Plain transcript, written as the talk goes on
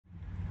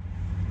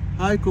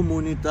Hi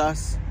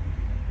comunitas.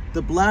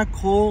 The black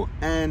hole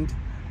and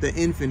the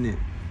infinite.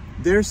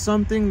 There's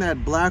something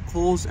that black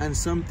holes and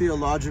some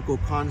theological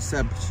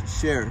concepts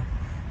share.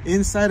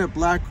 Inside a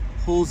black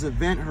hole's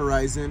event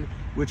horizon,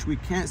 which we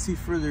can't see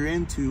further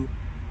into,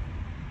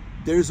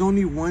 there's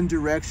only one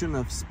direction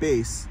of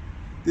space.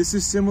 This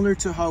is similar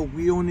to how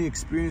we only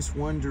experience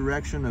one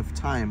direction of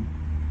time,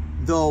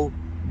 though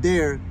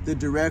there the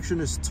direction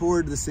is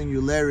toward the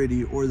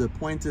singularity or the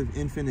point of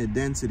infinite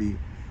density,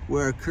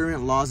 where our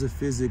current laws of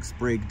physics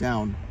break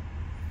down.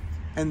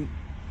 And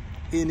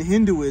in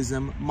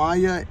Hinduism,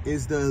 Maya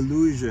is the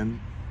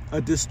illusion,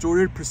 a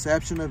distorted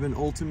perception of an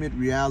ultimate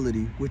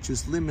reality which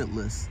is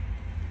limitless.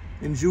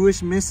 In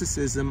Jewish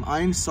mysticism,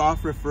 Ein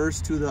Sof refers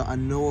to the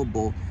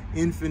unknowable,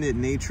 infinite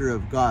nature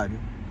of God.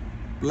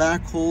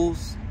 Black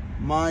holes,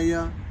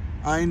 Maya,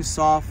 Ein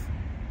Sof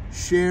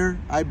share,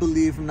 I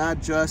believe,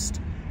 not just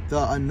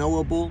the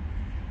unknowable,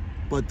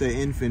 but the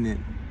infinite.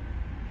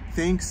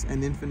 Thanks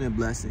and infinite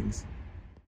blessings.